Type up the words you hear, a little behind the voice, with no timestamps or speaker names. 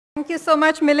Thank you so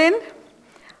much, Milind.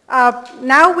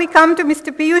 Now we come to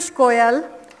Mr. Piyush Ghoyal,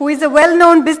 who is a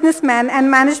well-known businessman and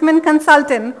management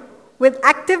consultant with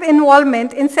active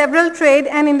involvement in several trade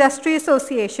and industry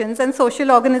associations and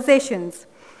social organizations.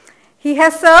 He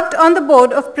has served on the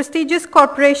board of prestigious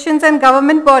corporations and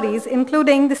government bodies,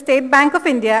 including the State Bank of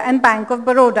India and Bank of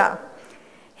Baroda.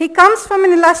 He comes from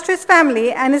an illustrious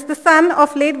family and is the son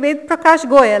of late Ved Prakash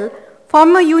Goyal,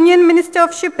 former Union Minister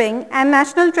of Shipping and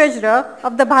National Treasurer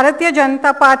of the Bharatiya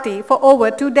Janata Party for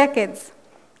over 2 decades.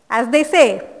 As they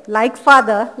say, like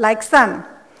father, like son.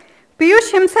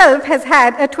 Piyush himself has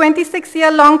had a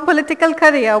 26-year-long political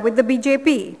career with the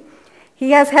BJP.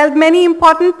 He has held many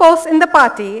important posts in the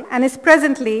party and is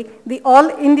presently the All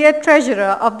India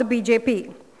Treasurer of the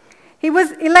BJP. He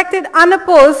was elected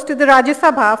unopposed to the Rajya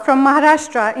Sabha from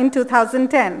Maharashtra in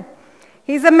 2010.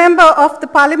 He is a member of the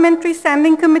Parliamentary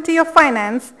Standing Committee of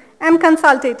Finance and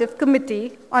Consultative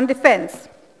Committee on Defense.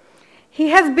 He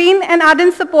has been an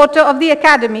ardent supporter of the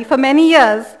Academy for many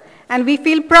years, and we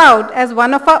feel proud as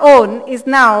one of our own is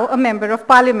now a Member of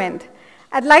Parliament.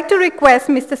 I'd like to request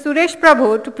Mr. Suresh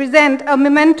Prabhu to present a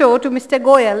memento to Mr.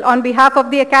 Goyal on behalf of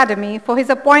the Academy for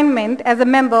his appointment as a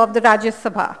member of the Rajya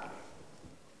Sabha.